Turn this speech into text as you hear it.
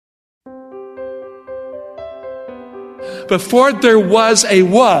Before there was a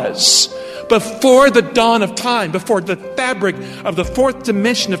was. Before the dawn of time, before the fabric of the fourth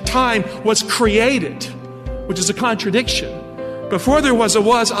dimension of time was created, which is a contradiction. Before there was a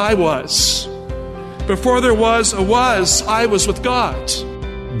was, I was. Before there was a was, I was with God.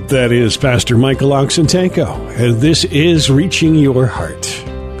 That is Pastor Michael Oxentenko, and this is Reaching Your Heart.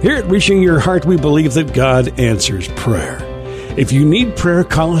 Here at Reaching Your Heart, we believe that God answers prayer. If you need prayer,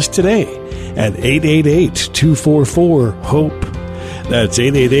 call us today at 888-244-HOPE. That's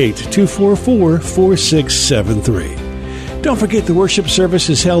 888-244-4673. Don't forget the worship service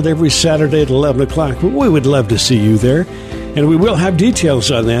is held every Saturday at 11 o'clock. We would love to see you there, and we will have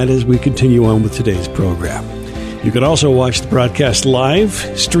details on that as we continue on with today's program. You can also watch the broadcast live,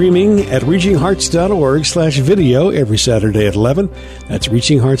 streaming at reachinghearts.org/video every Saturday at 11. That's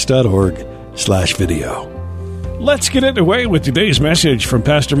reachinghearts.org/video. Let's get underway with today's message from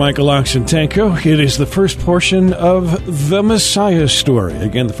Pastor Michael Oxentenko. It is the first portion of the Messiah story.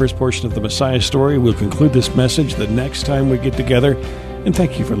 Again, the first portion of the Messiah story. We'll conclude this message the next time we get together. And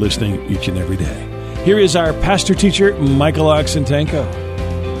thank you for listening each and every day. Here is our pastor teacher, Michael Oxentenko.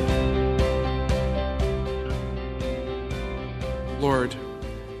 Lord,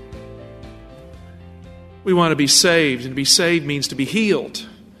 we want to be saved, and to be saved means to be healed.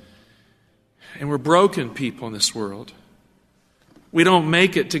 And we're broken people in this world. We don't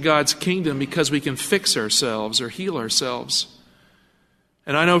make it to God's kingdom because we can fix ourselves or heal ourselves.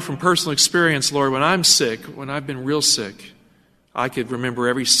 And I know from personal experience, Lord, when I'm sick, when I've been real sick, I could remember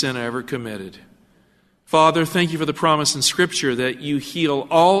every sin I ever committed. Father, thank you for the promise in Scripture that you heal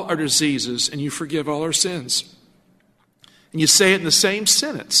all our diseases and you forgive all our sins. And you say it in the same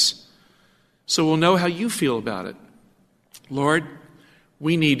sentence, so we'll know how you feel about it. Lord,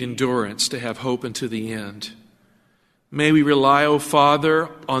 we need endurance to have hope unto the end. May we rely, O Father,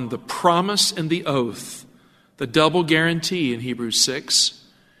 on the promise and the oath, the double guarantee in Hebrews 6.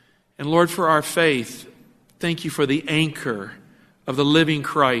 And Lord, for our faith, thank you for the anchor of the living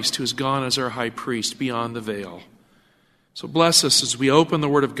Christ who has gone as our high priest beyond the veil. So bless us as we open the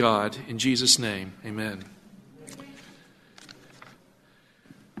Word of God. In Jesus' name, amen.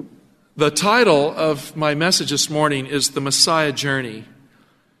 The title of my message this morning is The Messiah Journey.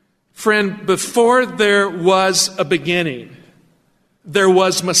 Friend, before there was a beginning, there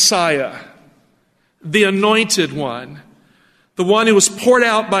was Messiah, the anointed one, the one who was poured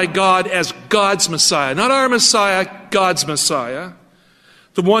out by God as God's Messiah. Not our Messiah, God's Messiah.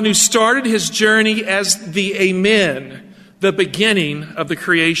 The one who started his journey as the Amen, the beginning of the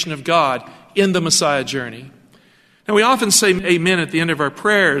creation of God in the Messiah journey. Now, we often say amen at the end of our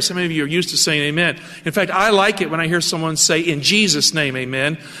prayers. Some of you are used to saying amen. In fact, I like it when I hear someone say, in Jesus' name,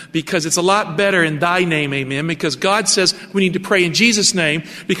 amen, because it's a lot better in thy name, amen, because God says we need to pray in Jesus' name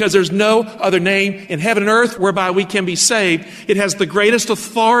because there's no other name in heaven and earth whereby we can be saved. It has the greatest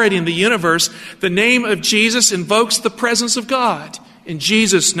authority in the universe. The name of Jesus invokes the presence of God. In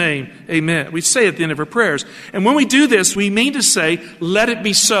Jesus' name, amen. We say it at the end of our prayers. And when we do this, we mean to say, let it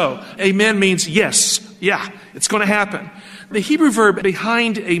be so. Amen means yes. Yeah, it's going to happen. The Hebrew verb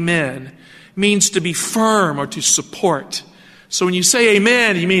behind amen means to be firm or to support. So when you say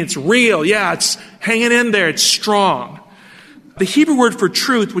amen, you mean it's real. Yeah, it's hanging in there. It's strong. The Hebrew word for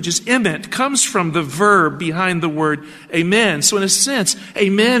truth, which is emet, comes from the verb behind the word amen. So in a sense,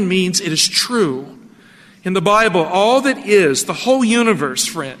 amen means it is true. In the Bible, all that is, the whole universe,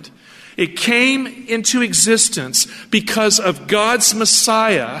 friend, it came into existence because of God's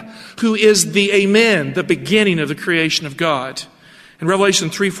Messiah, who is the Amen, the beginning of the creation of God. In Revelation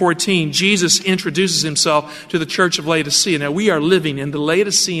 3:14, Jesus introduces himself to the church of Laodicea. Now, we are living in the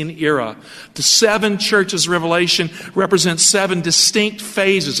Laodicean era. The 7 churches of Revelation represent 7 distinct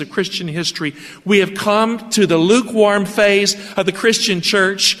phases of Christian history. We have come to the lukewarm phase of the Christian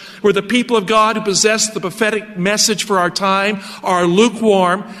church, where the people of God who possess the prophetic message for our time are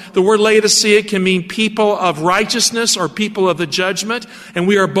lukewarm. The word Laodicea can mean people of righteousness or people of the judgment, and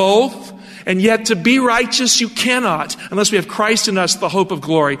we are both. And yet to be righteous you cannot unless we have Christ in us, the hope of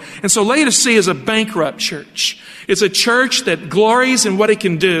glory. And so Laodicea is a bankrupt church. It's a church that glories in what it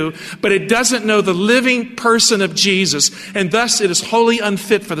can do, but it doesn't know the living person of Jesus. And thus it is wholly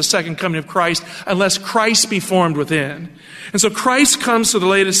unfit for the second coming of Christ unless Christ be formed within. And so Christ comes to the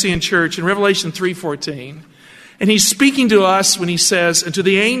Laodicean church in Revelation 3:14. And he's speaking to us when he says, and to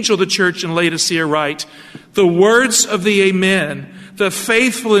the angel of the church in Laodicea write, the words of the Amen, the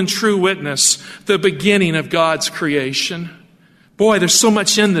faithful and true witness, the beginning of God's creation. Boy, there's so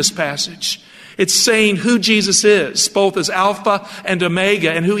much in this passage. It's saying who Jesus is, both as Alpha and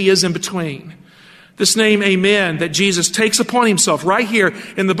Omega, and who he is in between. This name, Amen, that Jesus takes upon himself right here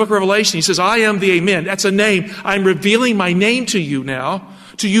in the book of Revelation. He says, I am the Amen. That's a name. I'm revealing my name to you now.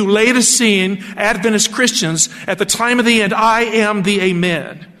 To you Laodicean Adventist Christians at the time of the end, I am the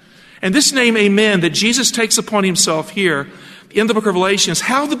Amen. And this name, Amen, that Jesus takes upon himself here in the book of Revelation is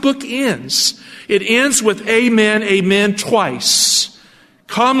how the book ends. It ends with Amen, Amen twice.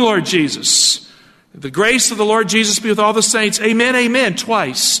 Come, Lord Jesus. The grace of the Lord Jesus be with all the saints. Amen, Amen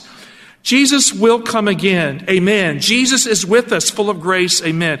twice. Jesus will come again. Amen. Jesus is with us, full of grace.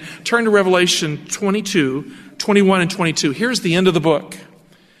 Amen. Turn to Revelation 22, 21 and 22. Here's the end of the book.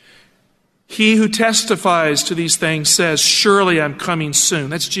 He who testifies to these things says, surely I'm coming soon.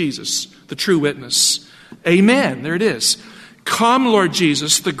 That's Jesus, the true witness. Amen. There it is. Come, Lord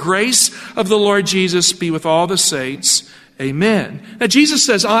Jesus. The grace of the Lord Jesus be with all the saints. Amen. Now, Jesus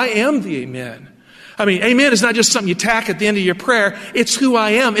says, I am the Amen. I mean, Amen is not just something you tack at the end of your prayer. It's who I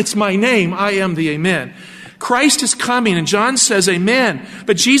am. It's my name. I am the Amen. Christ is coming, and John says amen.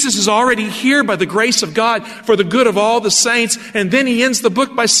 But Jesus is already here by the grace of God for the good of all the saints. And then he ends the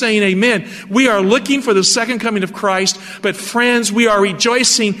book by saying amen. We are looking for the second coming of Christ. But friends, we are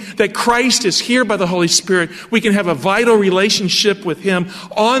rejoicing that Christ is here by the Holy Spirit. We can have a vital relationship with him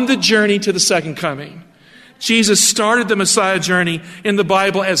on the journey to the second coming. Jesus started the Messiah journey in the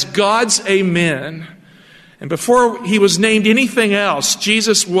Bible as God's amen. And before he was named anything else,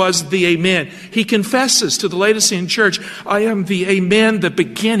 Jesus was the Amen. He confesses to the Laodicean church, I am the Amen, the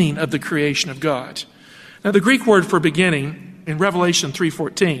beginning of the creation of God. Now, the Greek word for beginning in Revelation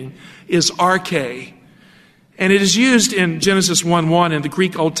 3:14 is arche. And it is used in Genesis 1:1 in the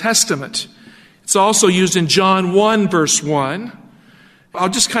Greek Old Testament. It's also used in John 1, verse 1. I'll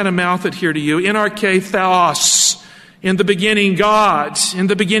just kind of mouth it here to you. In arche theos. In the beginning, God. In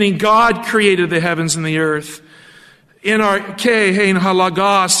the beginning, God created the heavens and the earth. In arche hein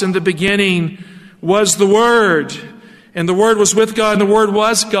halagos. In the beginning was the Word. And the Word was with God, and the Word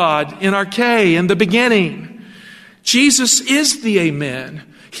was God. In arche, in the beginning. Jesus is the Amen.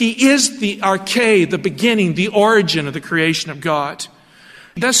 He is the arche, the beginning, the origin of the creation of God.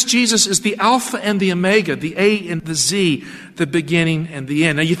 Thus, Jesus is the Alpha and the Omega, the A and the Z, the beginning and the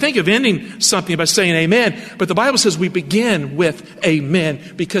end. Now, you think of ending something by saying amen, but the Bible says we begin with amen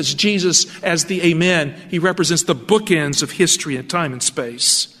because Jesus, as the Amen, he represents the bookends of history and time and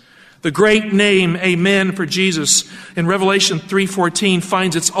space. The great name, Amen, for Jesus in Revelation 3:14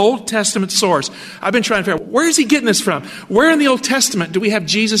 finds its Old Testament source. I've been trying to figure out, where is he getting this from? Where in the Old Testament do we have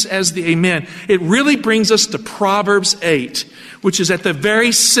Jesus as the Amen? It really brings us to Proverbs 8, which is at the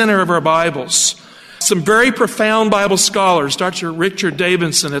very center of our Bibles. Some very profound Bible scholars, Dr. Richard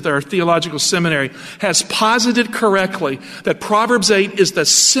Davidson at our theological seminary, has posited correctly that Proverbs 8 is the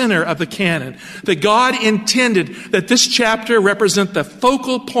center of the canon. That God intended that this chapter represent the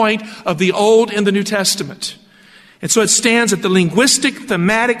focal point of the Old and the New Testament. And so it stands at the linguistic,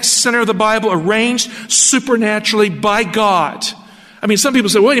 thematic center of the Bible, arranged supernaturally by God. I mean, some people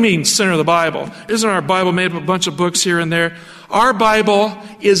say, what do you mean, center of the Bible? Isn't our Bible made up of a bunch of books here and there? Our Bible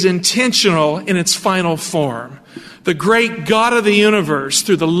is intentional in its final form. The great God of the universe,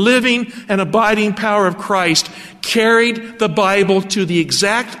 through the living and abiding power of Christ, carried the Bible to the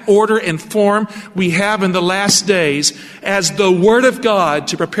exact order and form we have in the last days as the Word of God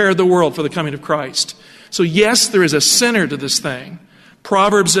to prepare the world for the coming of Christ. So yes, there is a center to this thing.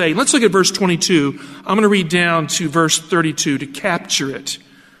 Proverbs 8. Let's look at verse 22. I'm going to read down to verse 32 to capture it.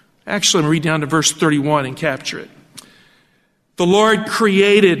 Actually, I'm going to read down to verse 31 and capture it. The Lord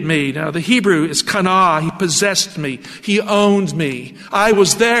created me. Now, the Hebrew is kana. He possessed me. He owned me. I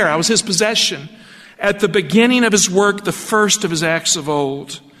was there. I was his possession. At the beginning of his work, the first of his acts of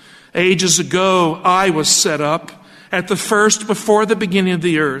old. Ages ago, I was set up. At the first, before the beginning of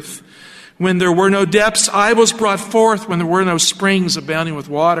the earth. When there were no depths, I was brought forth. When there were no springs abounding with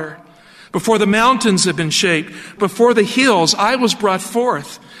water. Before the mountains had been shaped, before the hills, I was brought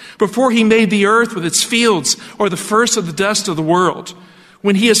forth. Before he made the earth with its fields, or the first of the dust of the world.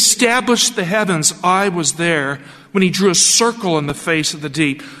 When he established the heavens, I was there. When he drew a circle in the face of the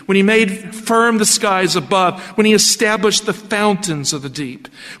deep. When he made firm the skies above. When he established the fountains of the deep.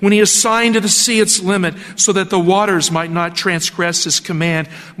 When he assigned to the sea its limit, so that the waters might not transgress his command.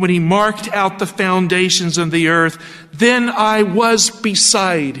 When he marked out the foundations of the earth, then I was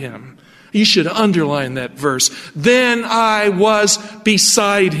beside him. You should underline that verse. Then I was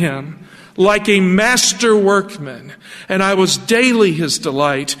beside him, like a master workman, and I was daily his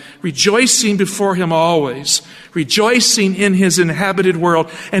delight, rejoicing before him always, rejoicing in his inhabited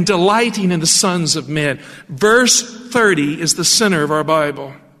world, and delighting in the sons of men. Verse 30 is the center of our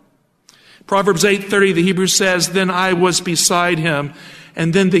Bible. Proverbs 8:30, the Hebrew says, then I was beside him,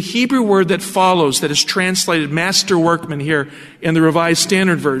 And then the Hebrew word that follows, that is translated master workman here in the Revised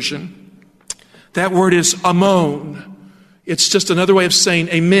Standard Version, that word is amon. It's just another way of saying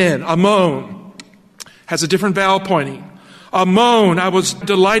amen. Amon has a different vowel pointing. Amon, I was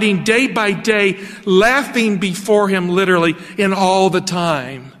delighting day by day, laughing before him literally in all the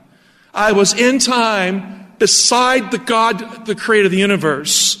time. I was in time beside the God, the creator of the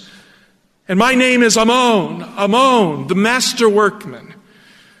universe. And my name is Amon, Amon, the master workman.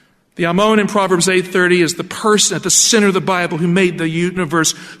 The Amon in Proverbs 8:30 is the person at the center of the Bible who made the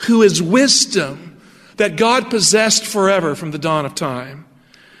universe, who is wisdom that God possessed forever from the dawn of time.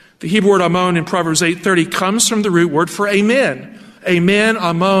 The Hebrew word Amon in Proverbs 8:30 comes from the root word for amen. Amen,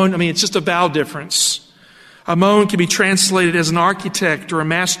 Amon, it's just a vowel difference. Amon can be translated as an architect or a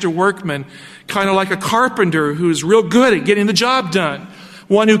master workman, kind of like a carpenter who is real good at getting the job done.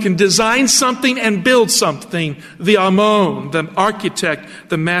 One who can design something and build something. The Amon, the architect,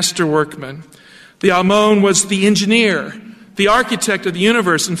 the master workman. The Amon was the engineer, the architect of the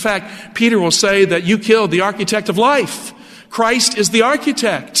universe. In fact, Peter will say that you killed the architect of life. Christ is the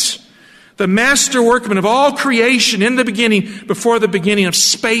architect, the master workman of all creation in the beginning, before the beginning of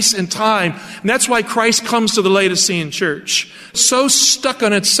space and time. And that's why Christ comes to the Laodicean church, so stuck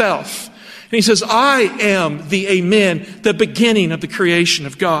on itself. And he says, I am the amen, the beginning of the creation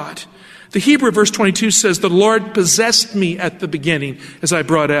of God. The Hebrew verse 22 says, the Lord possessed me at the beginning, as I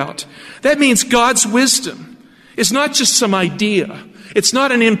brought out. That means God's wisdom is not just some idea. It's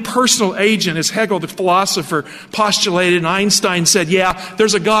not an impersonal agent, as Hegel, the philosopher, postulated, and Einstein said, yeah,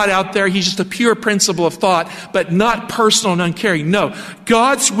 there's a God out there. He's just a pure principle of thought, but not personal and uncaring. No,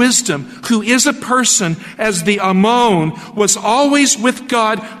 God's wisdom, who is a person as the Amon, was always with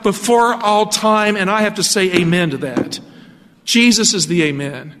God before all time, and I have to say amen to that. Jesus is the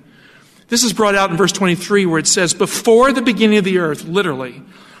amen. This is brought out in verse 23 where it says, before the beginning of the earth, literally,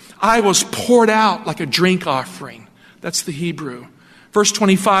 I was poured out like a drink offering. That's the Hebrew. Verse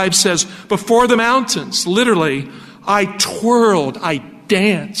 25 says, before the mountains, literally, I twirled, I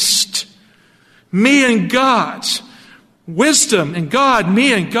danced. Me and God, wisdom and God,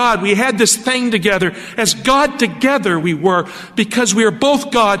 me and God, we had this thing together. As God together we were, because we are both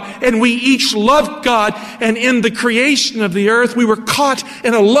God and we each loved God. And in the creation of the earth, we were caught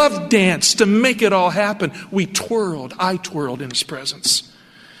in a love dance to make it all happen. We twirled, I twirled in His presence.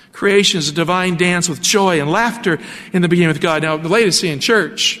 Creation is a divine dance with joy and laughter in the beginning with God. Now, the Laodicean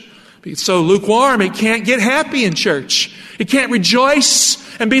church, it's so lukewarm, it can't get happy in church. It can't rejoice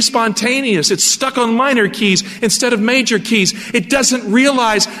and be spontaneous. It's stuck on minor keys instead of major keys. It doesn't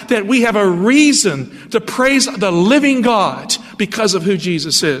realize that we have a reason to praise the living God because of who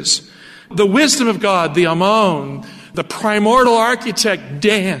Jesus is. The wisdom of God, the Amon, the primordial architect,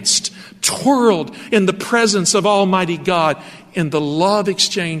 danced, twirled in the presence of Almighty God in the love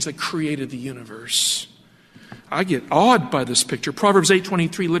exchange that created the universe. I get awed by this picture. Proverbs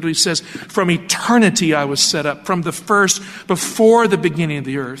 8:23 literally says, from eternity I was set up, from the first, before the beginning of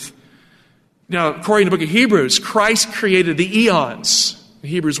the earth. Now, according to the book of Hebrews, Christ created the eons,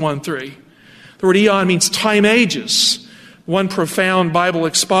 Hebrews 1:3. The word eon means time ages. One profound Bible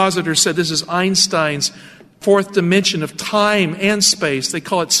expositor said this is Einstein's fourth dimension of time and space. They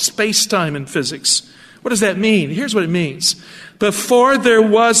call it space-time in physics. What does that mean? Here's what it means. Before there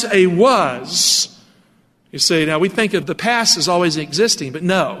was a was. You say, now we think of the past as always existing, but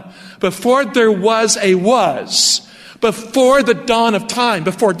no. Before there was a was. Before the dawn of time,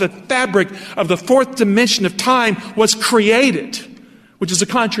 before the fabric of the fourth dimension of time was created, which is a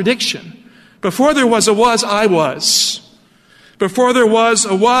contradiction. Before there was a was, I was. Before there was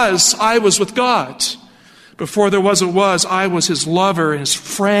a was, I was with God. Before there was a was, I was His lover and His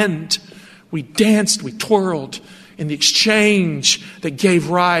friend. We danced, we twirled in the exchange that gave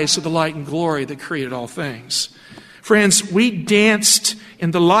rise to the light and glory that created all things. Friends, we danced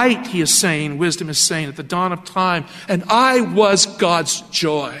in the light, he is saying, wisdom is saying, at the dawn of time, and I was God's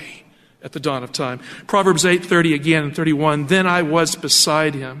joy at the dawn of time. Proverbs 8:30 again and 31, then I was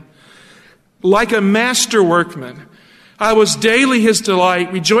beside Him. Like a master workman, I was daily His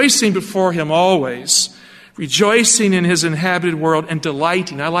delight, rejoicing before Him always, rejoicing in His inhabited world and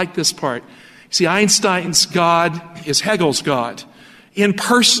delighting. I like this part. See, Einstein's God is Hegel's God.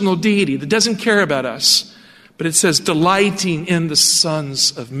 Impersonal deity that doesn't care about us. But it says, delighting in the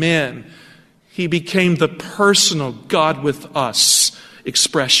sons of men. He became the personal God with us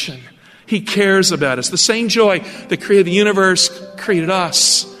expression. He cares about us. The same joy that created the universe created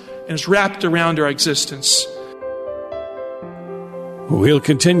us and is wrapped around our existence. We'll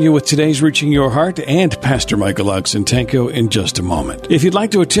continue with today's Reaching Your Heart and Pastor Michael Oxentenko in just a moment. If you'd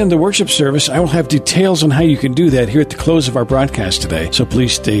like to attend the worship service, I will have details on how you can do that here at the close of our broadcast today, so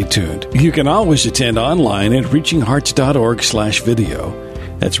please stay tuned. You can always attend online at reachinghearts.org/video.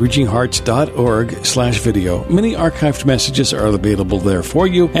 That's reachinghearts.org/video. Many archived messages are available there for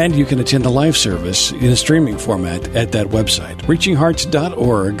you, and you can attend the live service in a streaming format at that website,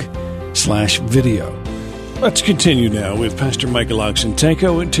 reachinghearts.org/video. Let's continue now with Pastor Michael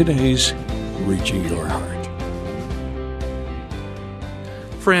Oxentenko in today's Reaching Your Heart.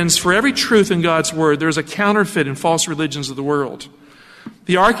 Friends, for every truth in God's Word, there is a counterfeit in false religions of the world.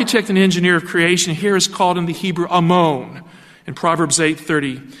 The architect and engineer of creation here is called in the Hebrew Amon in Proverbs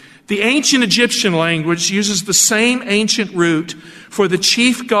 8:30. The ancient Egyptian language uses the same ancient root for the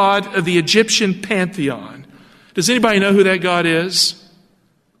chief god of the Egyptian pantheon. Does anybody know who that god is?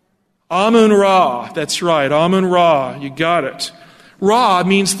 Amun-Ra. That's right, Amun-Ra. You got it. Ra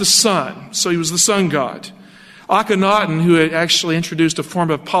means the sun, so he was the sun god. Akhenaten, who had actually introduced a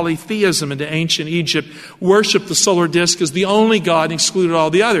form of polytheism into ancient Egypt, worshipped the solar disk as the only god and excluded all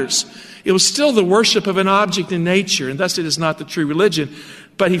the others. It was still the worship of an object in nature, and thus it is not the true religion.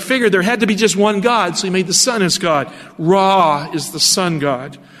 But he figured there had to be just one god, so he made the sun his god. Ra is the sun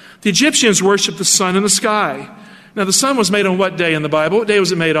god. The Egyptians worshipped the sun in the sky. Now, the sun was made on what day in the Bible? What day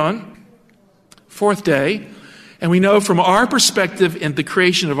was it made on? Fourth day. And we know from our perspective in the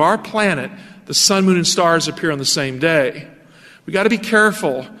creation of our planet, the sun, moon, and stars appear on the same day. We've got to be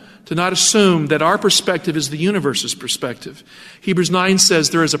careful to not assume that our perspective is the universe's perspective. Hebrews 9 says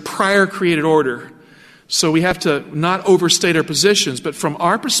there is a prior created order. So we have to not overstate our positions. But from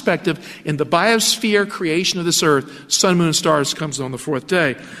our perspective, in the biosphere creation of this earth, sun, moon, and stars comes on the fourth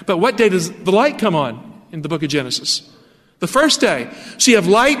day. But what day does the light come on in the book of Genesis? The first day. So you have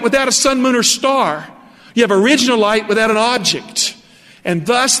light without a sun, moon, or star. You have original light without an object. And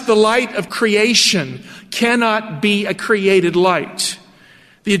thus the light of creation cannot be a created light.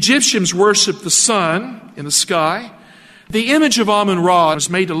 The Egyptians worshiped the sun in the sky. The image of Amun-Ra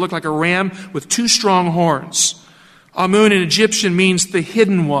is made to look like a ram with two strong horns. Amun in Egyptian means the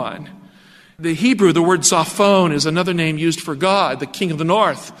hidden one. The Hebrew, the word Zaphon, is another name used for God, the king of the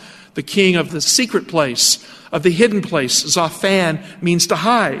north, the king of the secret place, of the hidden place. Zaphan means to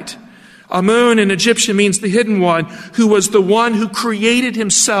hide. Amun in Egyptian means the hidden one, who was the one who created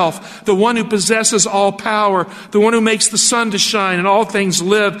himself, the one who possesses all power, the one who makes the sun to shine and all things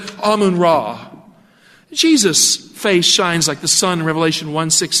live, Amun-Ra. Jesus' face shines like the sun in Revelation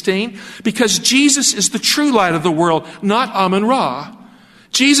 1:16 because Jesus is the true light of the world, not Amun-Ra.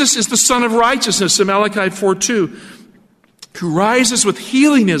 Jesus is the Son of Righteousness in Malachi 4:2, who rises with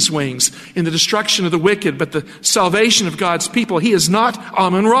healing in his wings in the destruction of the wicked, but the salvation of God's people. He is not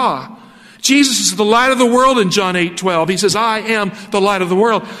Amun-Ra. Jesus is the light of the world in John 8:12. He says, I am the light of the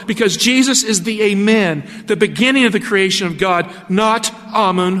world, because Jesus is the Amen, the beginning of the creation of God, not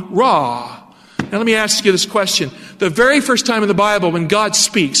Amun-Ra. Now let me ask you this question. The very first time in the Bible when God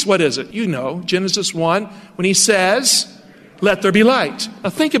speaks, what is it? You know, Genesis 1, when he says, let there be light.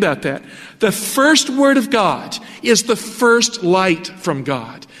 Now think about that. The first word of God is the first light from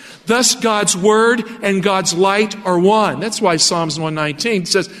God. Thus God's word and God's light are one. That's why Psalms 119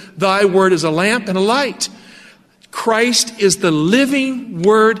 says, thy word is a lamp and a light. Christ is the living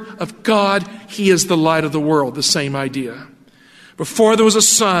word of God. He is the light of the world. The same idea. Before there was a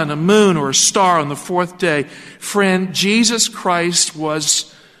sun, a moon, or a star on the fourth day, friend, Jesus Christ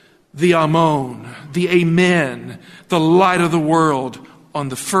was the Amen, the Amen, the light of the world on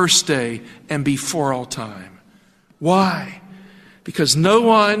the first day and before all time. Why? Because no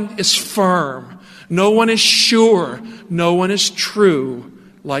one is firm, no one is sure, no one is true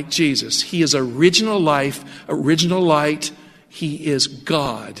like Jesus. He is original life, original light. He is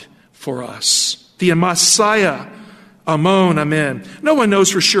God for us. The Messiah, Amen, Amen. No one knows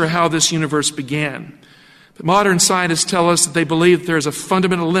for sure how this universe began. But modern scientists tell us that they believe that there is a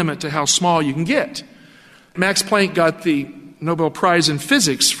fundamental limit to how small you can get. Max Planck got the Nobel Prize in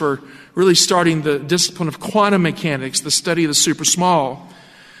Physics for really starting the discipline of quantum mechanics, the study of the super small.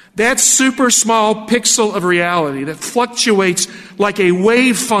 That super small pixel of reality that fluctuates like a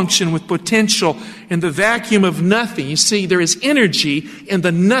wave function with potential in the vacuum of nothing. You see, there is energy in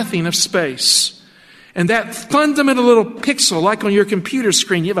the nothing of space. And that fundamental little pixel, like on your computer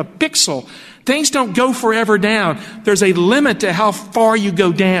screen, you have a pixel. Things don't go forever down. There's a limit to how far you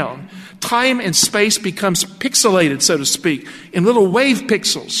go down. Time and space becomes pixelated, so to speak, in little wave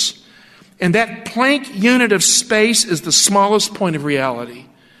pixels. And that Planck unit of space is the smallest point of reality.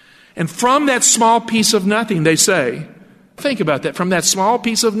 And from that small piece of nothing, they say, think about that, from that small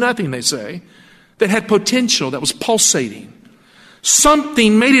piece of nothing, they say, that had potential, that was pulsating,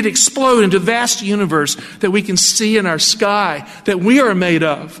 Something made it explode into a vast universe that we can see in our sky, that we are made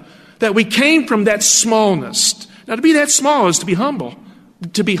of, that we came from that smallness. Now, to be that small is to be humble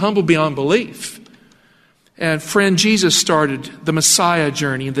beyond belief. And friend, Jesus started the Messiah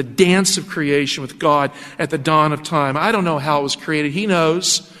journey, the dance of creation with God at the dawn of time. I don't know how it was created. He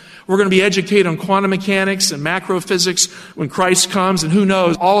knows. We're going to be educated on quantum mechanics and macrophysics when Christ comes, and who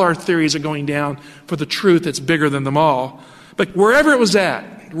knows, all our theories are going down for the truth that's bigger than them all. But wherever it was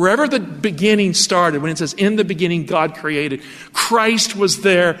at, wherever the beginning started, when it says, in the beginning God created, Christ was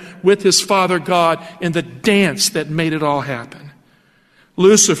there with his Father God in the dance that made it all happen.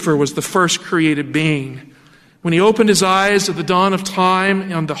 Lucifer was the first created being. When he opened his eyes at the dawn of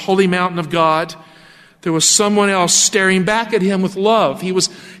time on the holy mountain of God, there was someone else staring back at him with love. He was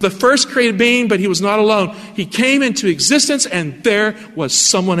the first created being, but he was not alone. He came into existence, and there was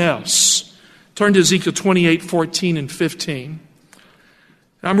someone else. Turn to Ezekiel 28, 14 and 15.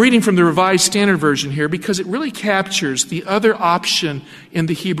 I'm reading from the Revised Standard Version here because it really captures the other option in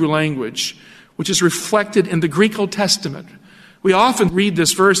the Hebrew language, which is reflected in the Greek Old Testament. We often read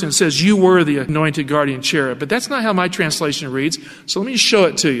this verse and it says, you were the anointed guardian cherub. But that's not how my translation reads. So let me show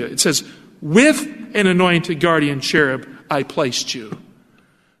it to you. It says, with an anointed guardian cherub, I placed you.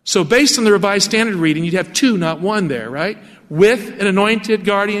 So based on the Revised Standard reading, you'd have two, not one there, right? With an anointed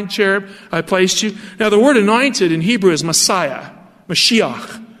guardian cherub, I placed you. Now the word anointed in Hebrew is Messiah,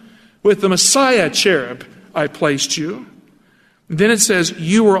 Mashiach. With the Messiah cherub, I placed you. Then it says,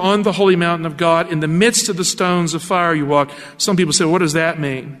 you were on the holy mountain of God. In the midst of the stones of fire you walked. Some people say, what does that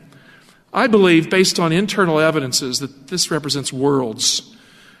mean? I believe, based on internal evidences, that this represents worlds.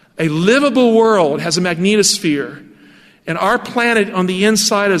 A livable world has a magnetosphere. And our planet on the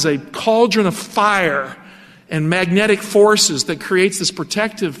inside is a cauldron of fire and magnetic forces that creates this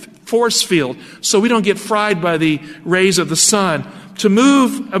protective force field so we don't get fried by the rays of the sun. To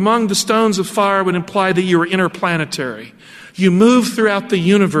move among the stones of fire would imply that you were interplanetary. You move throughout the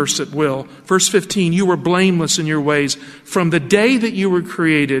universe at will. Verse 15, you were blameless in your ways from the day that you were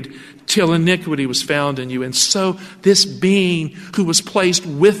created till iniquity was found in you. And so this being who was placed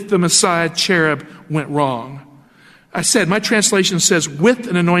with the Messiah cherub went wrong. I said, my translation says, with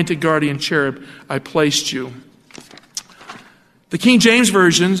an anointed guardian cherub, I placed you. The King James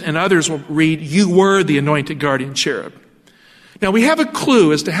Version and others will read, you were the anointed guardian cherub. Now we have a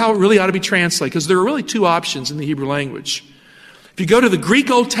clue as to how it really ought to be translated, because there are really two options in the Hebrew language. If you go to the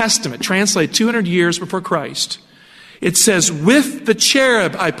Greek Old Testament, translated 200 years before Christ, it says, with the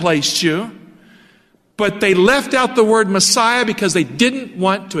cherub I placed you, but they left out the word Messiah because they didn't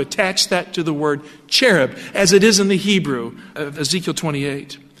want to attach that to the word cherub, as it is in the Hebrew of Ezekiel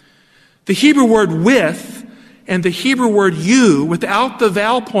 28. The Hebrew word with and the Hebrew word you, without the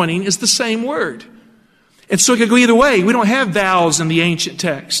vowel pointing, is the same word. And so it can go either way. We don't have vowels in the ancient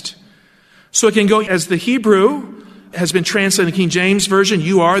text. So it can go as the Hebrew has been translated in the King James Version,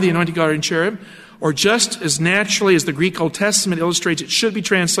 you are the anointed guardian cherub, or just as naturally as the Greek Old Testament illustrates it should be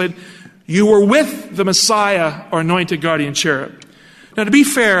translated, you were with the Messiah or anointed guardian cherub. Now, to be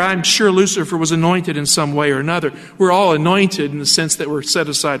fair, I'm sure Lucifer was anointed in some way or another. We're all anointed in the sense that we're set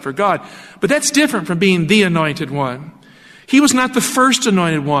aside for God. But that's different from being the anointed one. He was not the first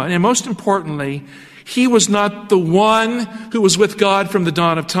anointed one. And most importantly, he was not the one who was with God from the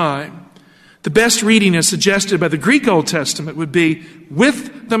dawn of time. The best reading, as suggested by the Greek Old Testament, would be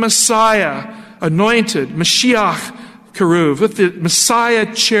with the Messiah, anointed, Mashiach Keruv, with the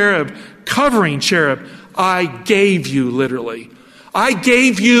Messiah cherub, covering cherub, I gave you, literally. I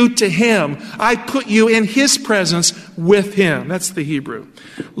gave you to him. I put you in his presence with him. That's the Hebrew.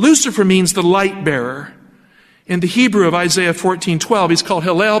 Lucifer means the light bearer. In the Hebrew of Isaiah 14:12, he's called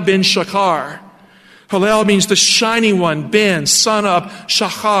Hillel ben Shachar. Hillel means the shining one, ben, son of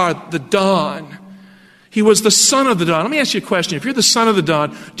Shachar, the dawn. He was the son of the dawn. Let me ask you a question. If you're the son of the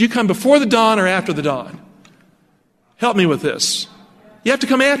dawn, do you come before the dawn or after the dawn? Help me with this. You have to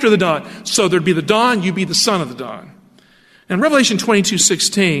come after the dawn. So there'd be the dawn, you'd be the son of the dawn. In Revelation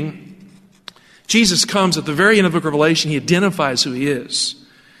 22:16, Jesus comes at the very end of the book of Revelation. He identifies who he is.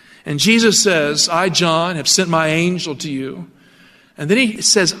 And Jesus says, I, John, have sent my angel to you. And then he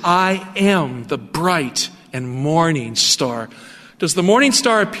says, I am the bright and morning star. Does the morning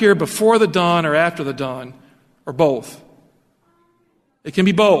star appear before the dawn or after the dawn? Or both? It can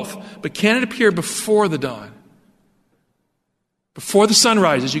be both. But can it appear before the dawn? Before the sun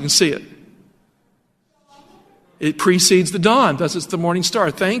rises, you can see it. It precedes the dawn. Thus it's the morning star.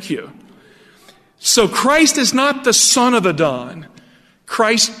 Thank you. So Christ is not the son of the dawn.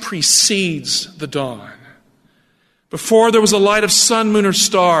 Christ precedes the dawn. Before there was a light of sun, moon, or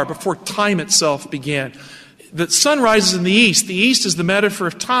star, before time itself began. The sun rises in the east. The east is the metaphor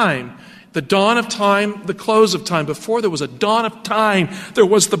of time. The dawn of time, the close of time. Before there was a dawn of time, there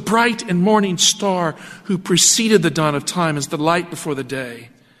was the bright and morning star who preceded the dawn of time as the light before the day.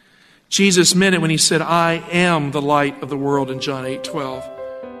 Jesus meant it when he said, I am the light of the world in John 8:12.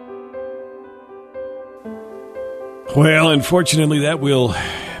 Well, unfortunately, that will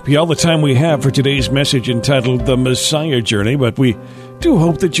be all the time we have for today's message entitled The Messiah Journey, but we do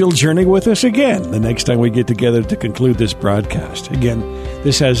hope that you'll journey with us again the next time we get together to conclude this broadcast. Again,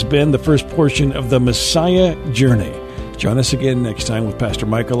 this has been the first portion of The Messiah Journey. Join us again next time with Pastor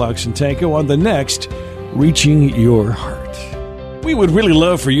Michael Oxentenko on the next Reaching Your Heart. We would really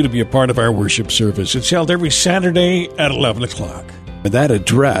love for you to be a part of our worship service. It's held every Saturday at 11 o'clock. That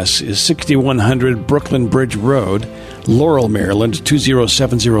address is 6100 Brooklyn Bridge Road, Laurel, Maryland,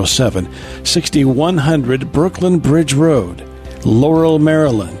 20707. 6100 Brooklyn Bridge Road, Laurel,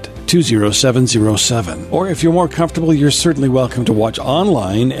 Maryland, 20707. Or if you're more comfortable, you're certainly welcome to watch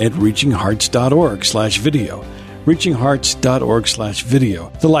online at reachinghearts.org/video.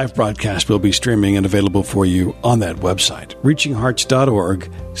 reachinghearts.org/video. The live broadcast will be streaming and available for you on that website,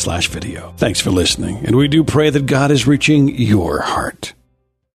 reachinghearts.org/video. Thanks for listening, and we do pray that God is reaching your heart.